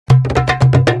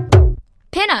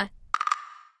Pinna!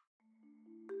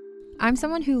 I'm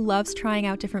someone who loves trying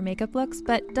out different makeup looks,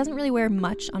 but doesn't really wear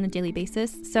much on a daily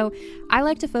basis, so I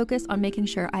like to focus on making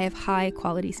sure I have high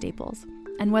quality staples.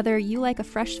 And whether you like a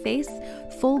fresh face,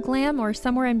 full glam, or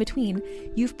somewhere in between,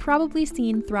 you've probably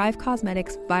seen Thrive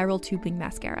Causemetics Viral Tubing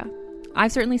Mascara.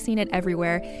 I've certainly seen it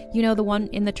everywhere. You know, the one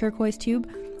in the turquoise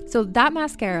tube? So that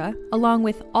mascara, along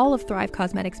with all of Thrive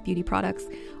Causemetics beauty products,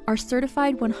 are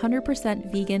certified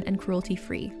 100% vegan and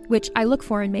cruelty-free, which I look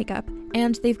for in makeup,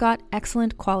 and they've got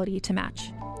excellent quality to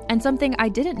match. And something I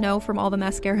didn't know from all the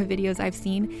mascara videos I've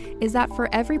seen is that for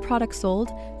every product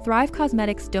sold, Thrive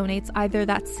Causemetics donates either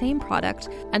that same product,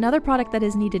 another product that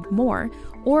is needed more,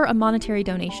 or a monetary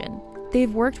donation.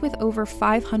 They've worked with over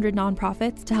 500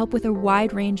 nonprofits to help with a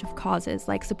wide range of causes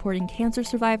like supporting cancer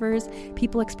survivors,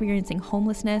 people experiencing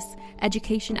homelessness,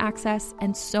 education access,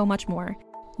 and so much more.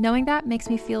 Knowing that makes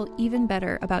me feel even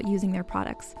better about using their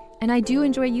products. And I do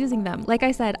enjoy using them. Like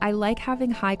I said, I like having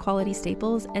high quality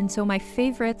staples, and so my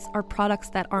favorites are products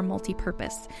that are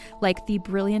multi-purpose, like the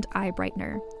Brilliant Eye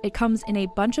Brightener. It comes in a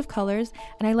bunch of colors,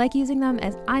 and I like using them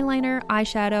as eyeliner,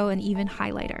 eyeshadow, and even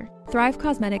highlighter. Thrive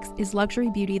Causemetics is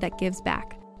luxury beauty that gives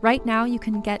back. Right now, you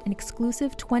can get an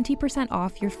exclusive 20%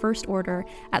 off your first order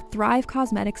at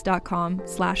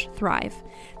thrivecausemetics.com/thrive.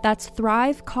 That's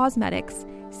Thrive Causemetics,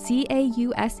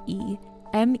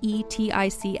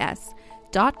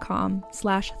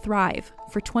 CAUSEMETICS.com/thrive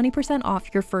for 20% off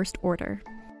your first order.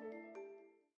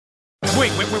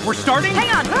 Wait, we're starting? Hang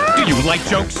on. Do you like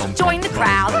jokes? Join the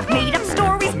crowd. Made up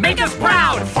stories Make us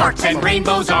proud. Farts and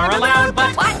rainbows are allowed,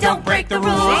 but don't break the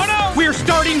rules. Oh, no. We're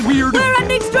starting weird. We're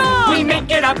ending strong. We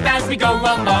make it up as we go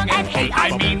along, and hey,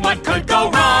 I mean, what could go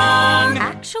wrong?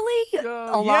 Actually,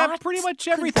 a lot. Yeah, pretty much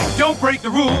everything. Don't break the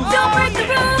rules. Don't break the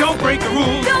rules. Don't break the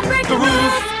rules. Don't break the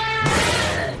rules.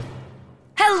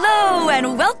 Hello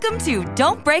and welcome to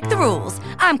Don't Break the Rules.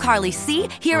 I'm Carly C,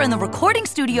 here in the recording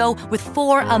studio with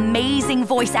 4 amazing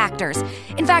voice actors.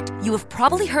 In fact, you have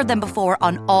probably heard them before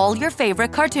on all your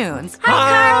favorite cartoons.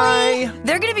 Hi!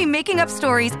 They're going to be making up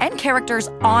stories and characters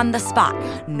on the spot.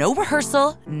 No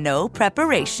rehearsal, no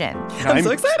preparation. I'm so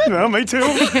excited. No, me too.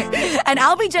 And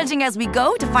I'll be judging as we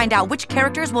go to find out which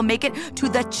characters will make it to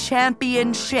the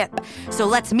championship. So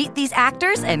let's meet these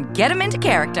actors and get them into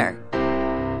character.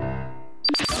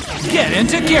 Get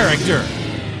into character.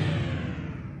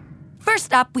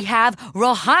 First up, we have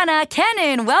Rohanna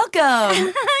Kennan. Welcome.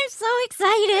 I'm so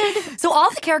excited. So all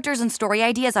the characters and story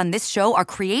ideas on this show are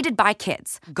created by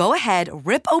kids. Go ahead,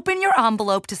 rip open your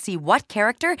envelope to see what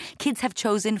character kids have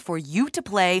chosen for you to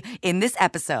play in this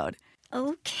episode.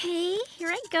 Okay,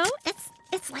 here I go.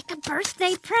 It's like a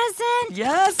birthday present.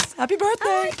 Yes, happy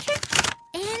birthday.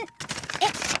 And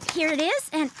here it is.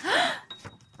 And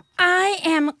I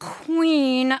am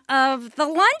queen of the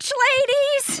lunch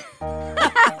ladies.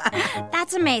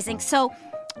 That's amazing. So,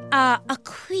 a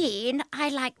queen, I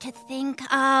like to think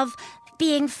of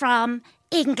being from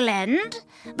England,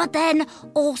 but then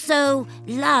also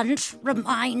lunch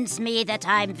reminds me that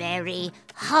I'm very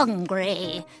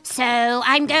hungry. So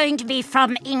I'm going to be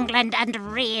from England and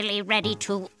really ready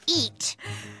to eat.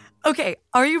 Okay,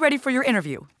 are you ready for your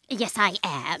interview? Yes, I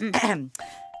am.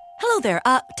 Hello there.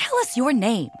 Tell us your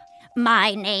name.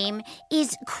 My name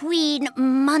is Queen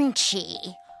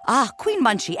Munchie. Ah, Queen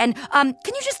Munchie. And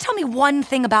can you just tell me one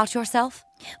thing about yourself?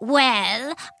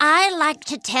 Well, I like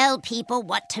to tell people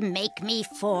what to make me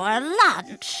for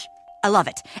lunch. I love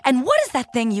it. And what is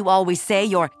that thing you always say,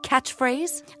 your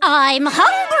catchphrase? I'm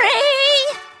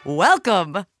hungry!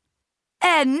 Welcome.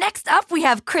 And next up, we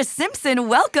have Chris Simpson.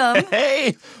 Welcome.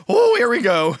 Hey! Oh, here we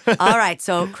go. All right,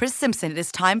 so Chris Simpson, it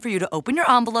is time for you to open your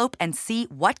envelope and see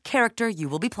what character you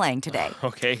will be playing today.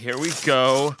 Okay, here we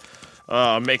go.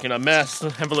 I'm making a mess.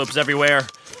 Envelopes everywhere.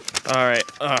 All right.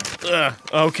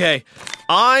 Okay.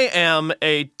 I am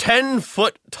a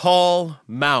 10-foot-tall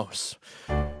mouse.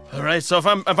 All right, so if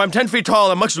I'm 10 feet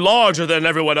tall, I'm much larger than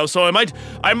everyone else. So I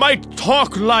might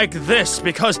talk like this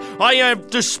because I have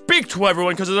to speak to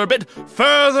everyone because they're a bit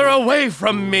further away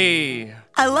from me.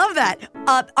 I love that.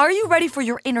 Are you ready for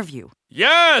your interview?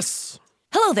 Yes.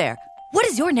 Hello there. What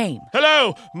is your name?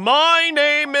 Hello, my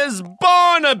name is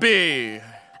Barnaby.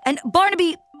 And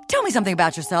Barnaby, tell me something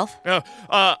about yourself.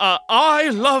 I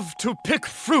love to pick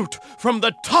fruit from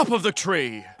the top of the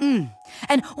tree.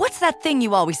 And what's that thing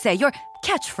you always say, your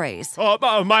catchphrase?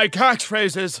 My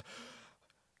catchphrase is,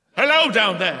 hello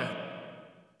down there.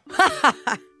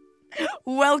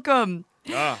 Welcome.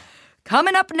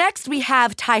 Coming up next, we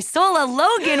have Tysola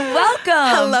Logan.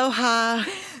 Welcome. Aloha.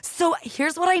 So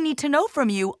here's what I need to know from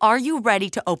you. Are you ready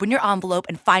to open your envelope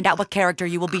and find out what character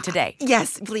you will be today?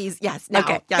 Yes, please. Yes. Now.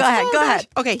 Okay, Yes. go ahead.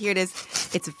 Okay, here it is.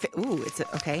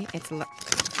 okay. It's a lot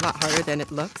harder than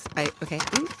it looks. Okay.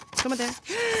 Come on there.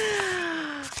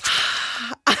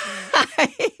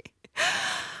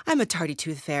 I'm a tardy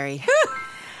tooth fairy.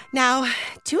 Now,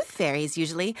 tooth fairies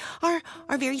usually are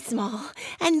very small,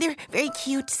 and they're very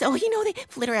cute, so, they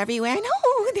flitter everywhere.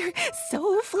 No, they're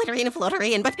so flittery and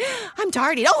fluttery, but I'm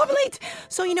tardy. Oh, I'm late.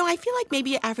 So, I feel like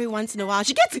maybe every once in a while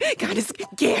she gets kind of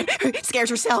scares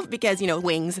herself because,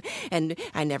 wings, and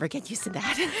I never get used to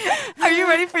that. Are you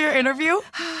ready for your interview?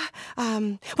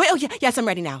 Yes, I'm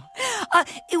ready now.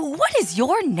 What is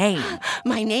your name?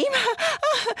 My name?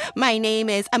 My name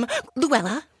is,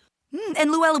 Luella.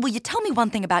 And Luella, will you tell me one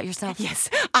thing about yourself? Yes,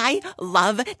 I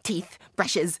love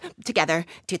toothbrushes a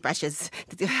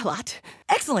lot.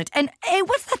 Excellent. And hey,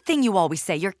 what's that thing you always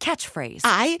say, your catchphrase?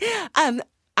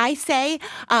 I say,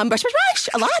 brush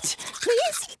a lot,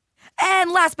 please. And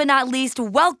last but not least,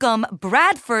 welcome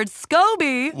Bradford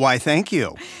Scobie. Why, thank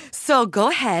you. So go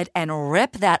ahead and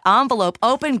rip that envelope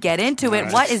open, get into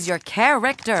it. What is your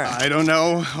character? I don't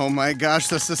know. Oh my gosh,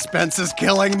 the suspense is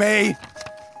killing me.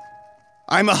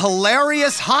 I'm a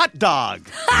hilarious hot dog.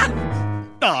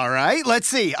 All right, let's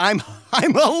see. I'm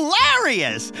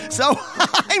hilarious. So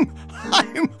I'm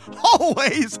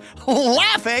always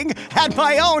laughing at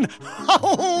my own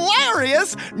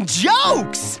hilarious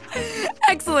jokes.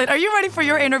 Excellent. Are you ready for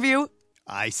your interview?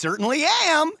 I certainly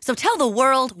am. So tell the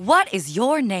world, what is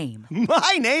your name?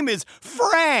 My name is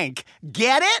Frank.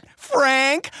 Get it?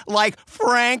 Frank, like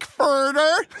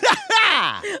Frankfurter.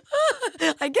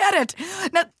 I get it.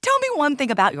 Now, tell me one thing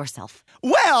about yourself.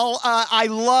 Well, I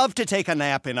love to take a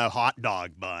nap in a hot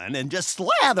dog bun and just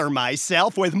slather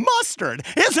myself with mustard.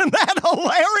 Isn't that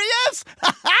hilarious?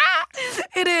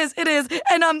 It is.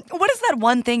 And what is that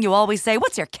one thing you always say?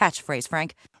 What's your catchphrase,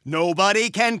 Frank?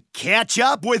 Nobody can catch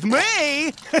up with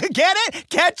me. Get it?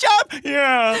 Catch up?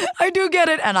 Yeah. I do get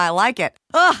it, and I like it.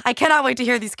 I cannot wait to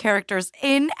hear these characters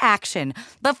in action.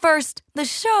 But first, the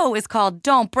show is called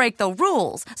Don't Break the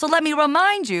Rules, so let me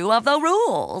remind you of the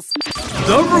rules.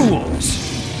 The rules.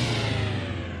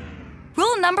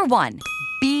 Rule number 1,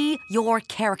 be your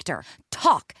character.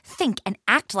 Talk, think, and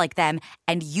act like them,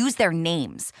 and use their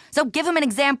names. So give them an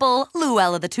example,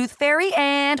 Luella the Tooth Fairy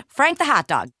and Frank the Hot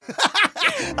Dog.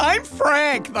 I'm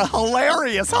Frank, the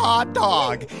hilarious hot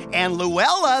dog, and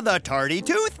Luella, the tardy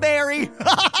tooth fairy.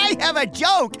 I have a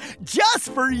joke just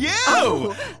for you.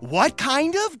 Oh. What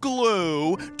kind of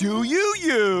glue do you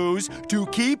use to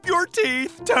keep your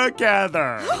teeth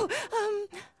together?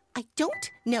 I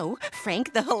don't know,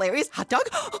 Frank, the hilarious hot dog.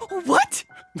 What?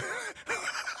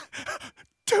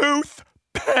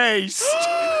 Toothpaste.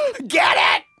 Get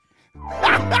it?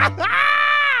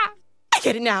 I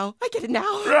get it now.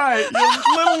 Right, you're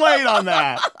a little late on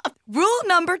that. Rule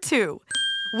number 2.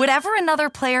 Whatever another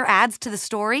player adds to the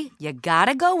story, you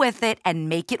gotta go with it and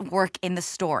make it work in the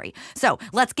story. So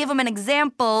let's give them an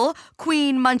example.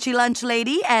 Queen Munchie Lunch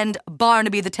Lady and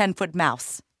Barnaby the 10-foot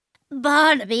mouse.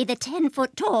 Barnaby, the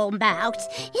 10-foot-tall mouse.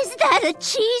 Is that a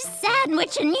cheese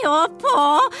sandwich in your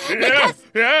paw?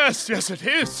 Yes, it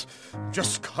is.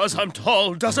 Just 'cause I'm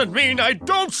tall doesn't mean I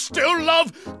don't still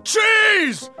love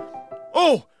cheese!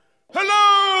 Oh,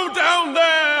 hello down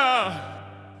there!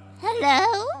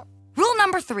 Hello? Rule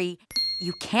number 3.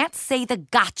 You can't say the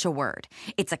gotcha word.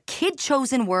 It's a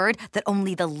kid-chosen word that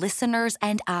only the listeners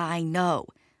and I know.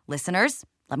 Listeners,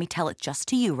 let me tell it just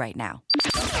to you right now.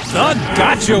 The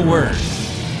gotcha word.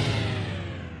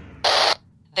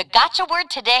 The gotcha word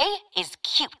today is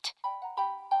cute.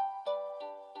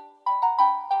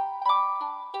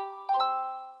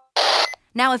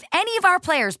 Now, if any of our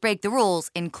players break the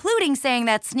rules, including saying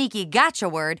that sneaky gotcha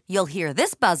word, you'll hear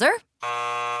this buzzer,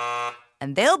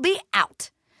 and they'll be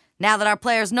out. Now that our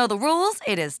players know the rules,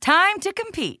 it is time to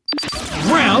compete.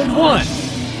 Round 1.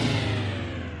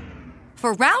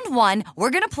 For round 1,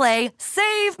 we're going to play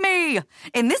Save Me.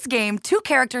 In this game, 2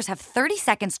 characters have 30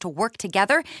 seconds to work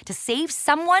together to save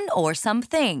someone or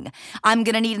something. I'm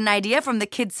going to need an idea from the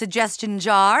kids' suggestion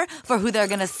jar for who they're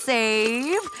going to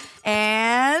save.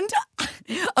 And...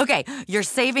 okay, you're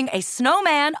saving a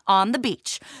snowman on the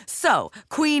beach. So,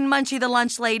 Queen Munchie the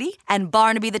Lunch Lady and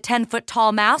Barnaby the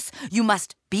 10-foot-tall mouse, you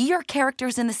must be your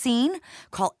characters in the scene,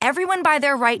 call everyone by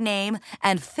their right name,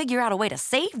 and figure out a way to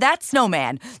save that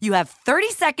snowman. You have 30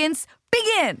 seconds.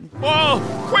 Begin! Oh,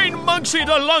 Queen Munchie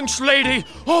the Lunch Lady!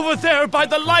 Over there by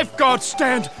the lifeguard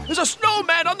stand! There's a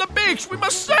snowman on the beach! We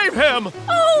must save him!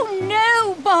 Oh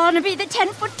no, Barnaby the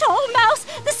 10-foot-tall mouse!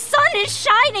 The sun is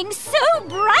shining so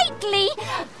brightly!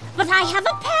 But I have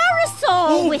a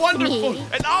parasol with wonderful. me.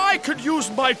 And I could use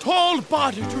my tall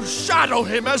body to shadow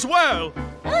him as well.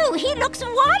 Oh, he looks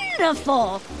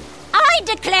wonderful. I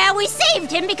declare we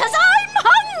saved him because I'm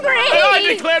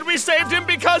I declared we saved him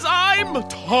because I'm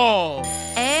tall.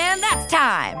 And that's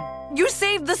time. You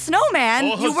saved the snowman.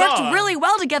 Oh, you worked huzzah. really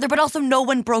well together, but also no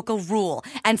one broke a rule.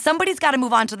 And somebody's got to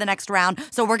move on to the next round,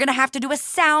 so we're going to have to do a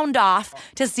sound off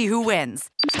to see who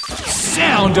wins.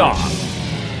 Sound off.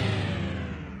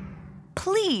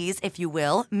 Please, if you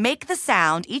will, make the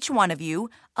sound, each one of you,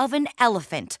 of an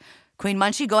elephant. Queen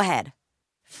Munchie, go ahead.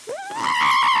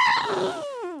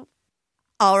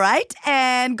 All right,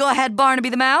 and go ahead, Barnaby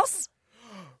the mouse.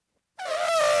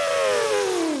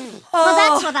 Well,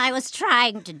 that's what I was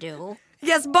trying to do.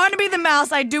 Yes, Barnaby the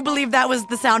mouse, I do believe that was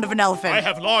the sound of an elephant. I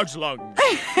have large lungs.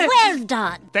 Well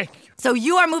done. Thank you. So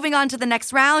you are moving on to the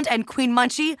next round, and Queen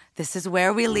Munchie, this is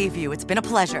where we leave you. It's been a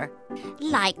pleasure.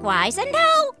 Likewise, and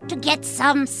now to get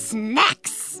some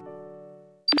snacks.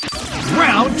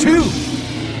 Round 2.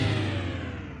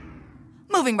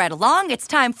 Moving right along, it's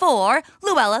time for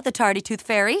Luella, the Tardy Tooth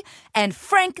Fairy, and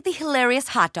Frank, the hilarious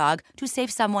hot dog, to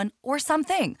save someone or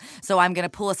something. So I'm going to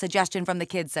pull a suggestion from the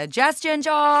kids' suggestion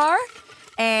jar,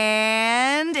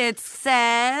 and it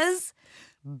says,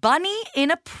 Bunny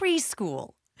in a preschool.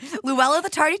 Luella, the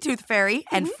Tardy Tooth Fairy,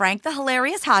 and Frank, the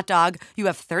hilarious hot dog, you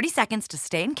have 30 seconds to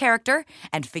stay in character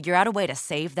and figure out a way to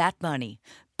save that bunny.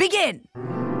 Begin!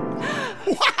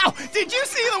 Wow! Did you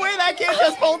see the way that kid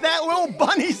just pulled that little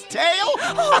bunny's tail?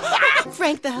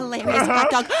 Frank the hilarious hot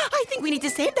dog. I think we need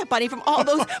to save that bunny from all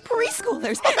those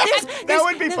preschoolers. That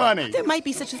would be funny. There might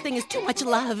be such a thing as too much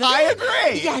love. I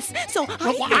agree. Yes, so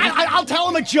I'll tell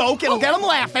him a joke, it'll get him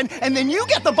laughing, and then you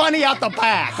get the bunny out the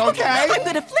back, okay? I'm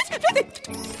gonna flip it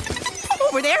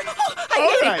over there.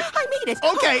 Oh, I made it.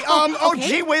 Okay, okay.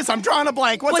 gee whiz, I'm drawing a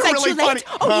blank. What's Was I really too late?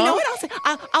 funny? Oh, you know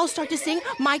what? I'll start to sing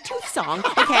my tooth song,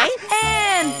 okay?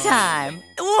 And time.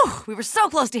 Ooh, we were so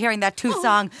close to hearing that tooth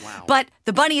song. Wow. But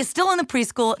the bunny is still in the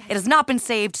preschool. It has not been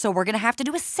saved, so we're going to have to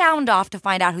do a sound off to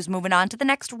find out who's moving on to the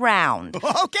next round.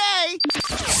 Okay.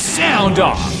 Sound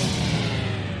off.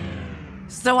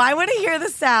 So I want to hear the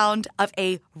sound of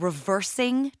a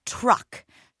reversing truck.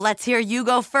 Let's hear you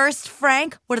go first,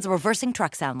 Frank. What does a reversing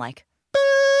truck sound like?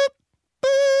 Boop,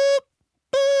 boop,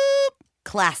 boop.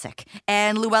 Classic.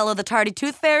 And Luella, the Tardy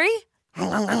Tooth Fairy?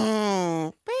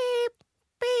 Beep, beep,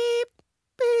 beep,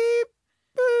 beep.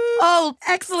 Oh,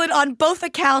 excellent on both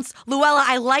accounts. Luella,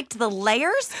 I liked the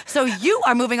layers, so you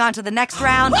are moving on to the next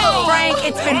round. Frank,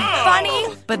 it's been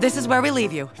funny, but this is where we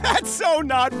leave you. That's so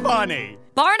not funny.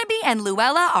 Barnaby and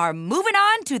Luella are moving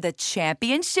on to the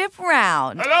championship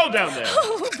round. Hello down there.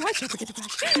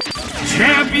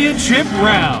 Championship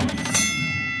round.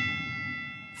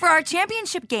 For our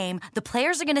championship game, the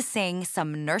players are going to sing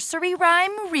some nursery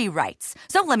rhyme rewrites.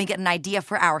 So let me get an idea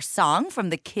for our song from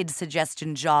the kids'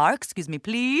 suggestion jar. Excuse me,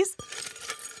 please.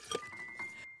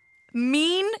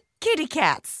 Mean Kitty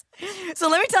Cats. So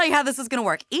let me tell you how this is going to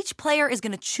work. Each player is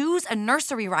going to choose a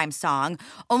nursery rhyme song,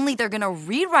 only they're going to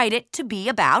rewrite it to be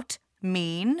about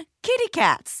mean kitty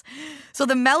cats. So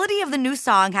the melody of the new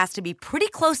song has to be pretty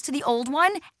close to the old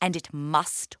one, and it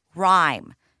must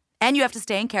rhyme. And you have to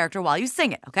stay in character while you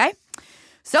sing it, okay?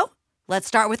 So let's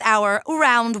start with our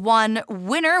round 1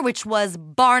 winner, which was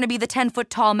Barnaby the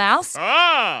 10-foot-tall mouse.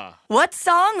 Ah! What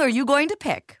song are you going to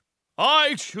pick?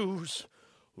 I choose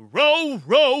Row,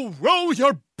 Row, Row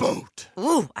Your Boat.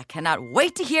 Ooh, I cannot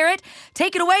wait to hear it.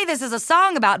 Take it away. This is a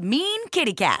song about mean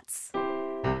kitty cats.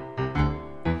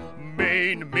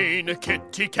 Mean, mean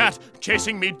kitty cat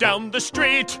chasing me down the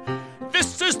street.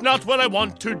 This is not what I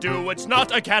want to do. It's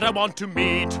not a cat I want to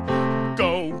meet.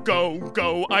 Go, go,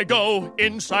 go, I go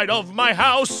inside of my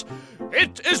house.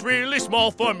 It is really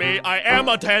small for me. I am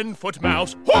a 10-foot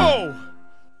mouse. Whoa!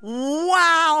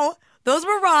 Wow! Those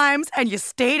were rhymes, and you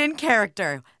stayed in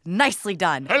character. Nicely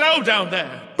done. Hello down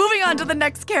there. Moving on to the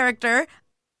next character.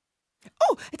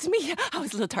 Oh, it's me. I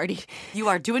was a little tardy. You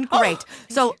are doing great.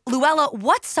 So, Luella,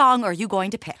 what song are you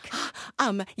going to pick?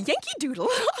 Yankee Doodle.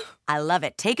 I love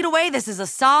it. Take it away. This is a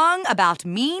song about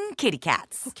mean kitty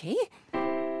cats. Okay.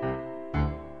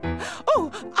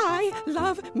 Oh, I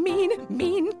love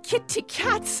mean kitty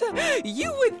cats.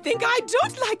 You would think I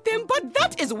don't like them, but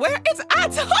that is where it's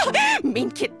at. Mean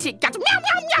kitty cats, meow,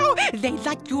 meow, meow. They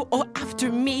like to go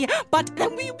after me, but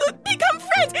then we will become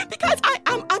friends because I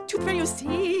am a tooth fairy, you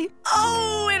see.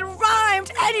 Oh, it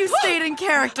rhymed, and you stayed in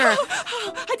character.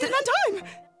 I did it on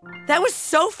time. That was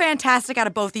so fantastic out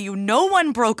of both of you. No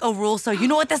one broke a rule, so you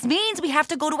know what this means? We have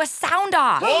to go to a sound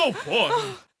off. Oh, boy.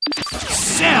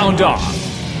 Sound off.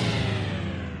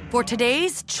 For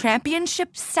today's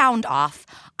championship sound off,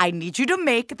 I need you to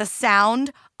make the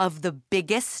sound of the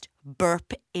biggest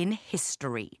burp in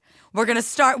history. We're going to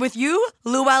start with you,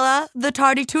 Luella, the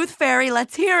tardy tooth fairy.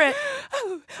 Let's hear it.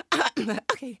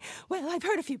 Okay, well, I've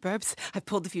heard a few burps. I've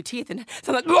pulled a few teeth, and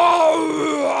so I'm like...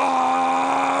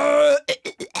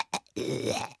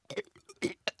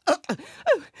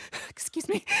 excuse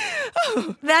me.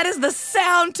 That is the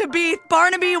sound to beat.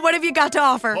 Barnaby, what have you got to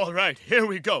offer? All right, here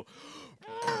we go.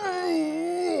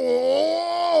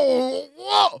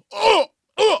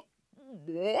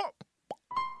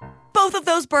 Both of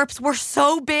those burps were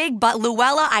so big, but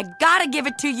Luella, I gotta give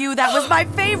it to you. That was my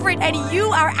favorite, and you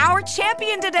are our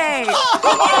champion today.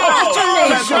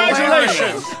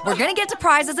 Congratulations! We're gonna get to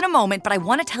prizes in a moment, but I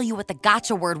want to tell you what the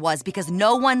gotcha word was because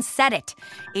no one said it.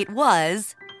 It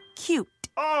was cute.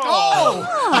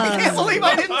 I can't believe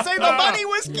I didn't say the bunny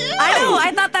was cute. I know.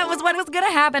 I thought that was what was going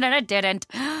to happen, and it didn't.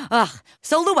 Ugh.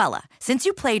 So, Luella, since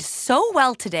you played so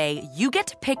well today, you get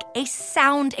to pick a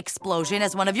sound explosion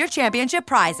as one of your championship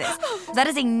prizes. That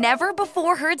is a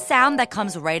never-before-heard sound that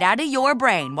comes right out of your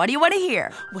brain. What do you want to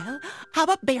hear? Well, how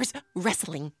about bears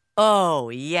wrestling? Oh,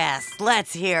 yes.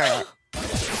 Let's hear it.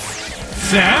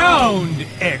 Sound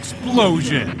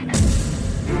explosion.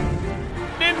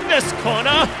 In this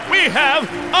corner, we have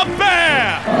a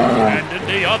bear! And in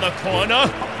the other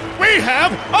corner, we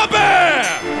have a bear!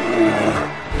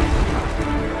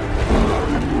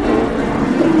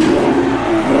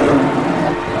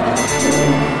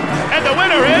 And the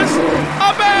winner is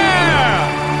a bear!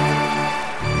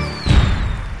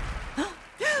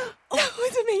 That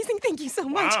was amazing. Thank you so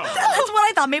much. Wow. That's what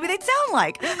I thought maybe they'd sound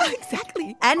like.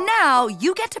 Exactly. And now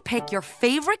you get to pick your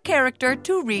favorite character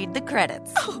to read the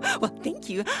credits. Oh, well, thank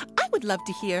you. I would love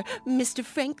to hear Mr.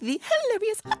 Frank the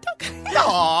Hilarious Hot Dog.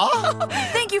 Aw.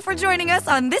 Thank you for joining us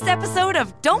on this episode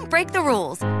of Don't Break the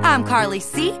Rules. I'm Carly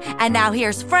C., and now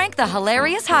here's Frank the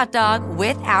Hilarious Hot Dog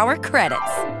with our credits.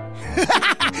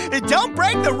 Don't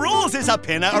Break the Rules is a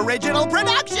Pinna original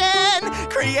production.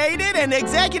 Created and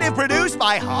executive produced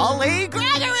by Holly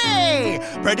Gregory.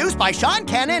 Produced by Sean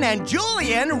Kennan and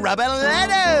Julian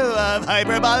Robledo of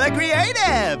Hyperbolic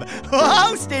Creative.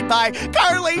 Hosted by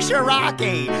Carly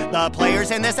Shiraki. The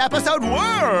players in this episode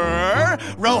were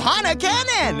Rohanna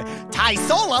Kennan,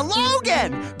 Tysola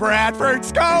Logan, Bradford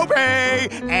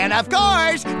Scobie, and of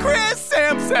course, Chris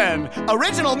Simpson.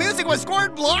 Original music was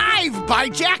scored live by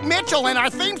Jack Mitchell, and our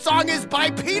theme song is by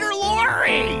Peter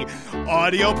Lorre.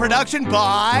 Audio production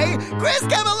by Chris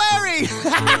Cavallari.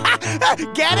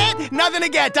 Get it? Nothing to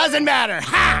get. Doesn't matter.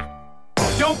 Ha!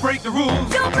 Don't break the rules.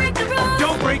 Don't break the rules.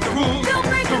 Don't break the rules. Don't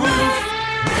break the rules.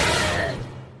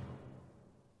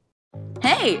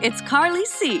 Hey, it's Carly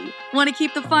C. Want to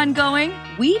keep the fun going?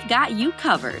 We've got you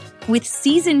covered with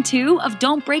Season 2 of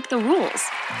Don't Break the Rules.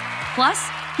 Plus,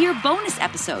 hear bonus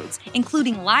episodes,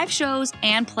 including live shows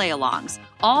and play-alongs,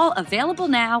 all available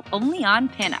now only on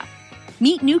Pinna.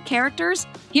 Meet new characters,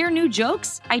 hear new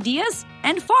jokes, ideas,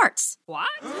 and farts. What?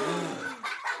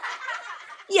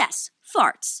 Yes,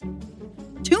 farts.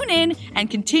 Tune in and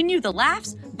continue the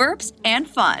laughs, burps, and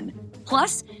fun.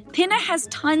 Plus, Pinna has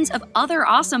tons of other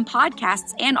awesome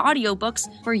podcasts and audiobooks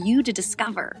for you to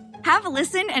discover. Have a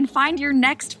listen and find your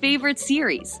next favorite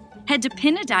series. Head to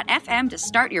pinna.fm to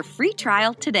start your free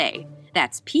trial today.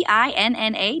 That's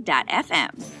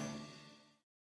PINNA.FM.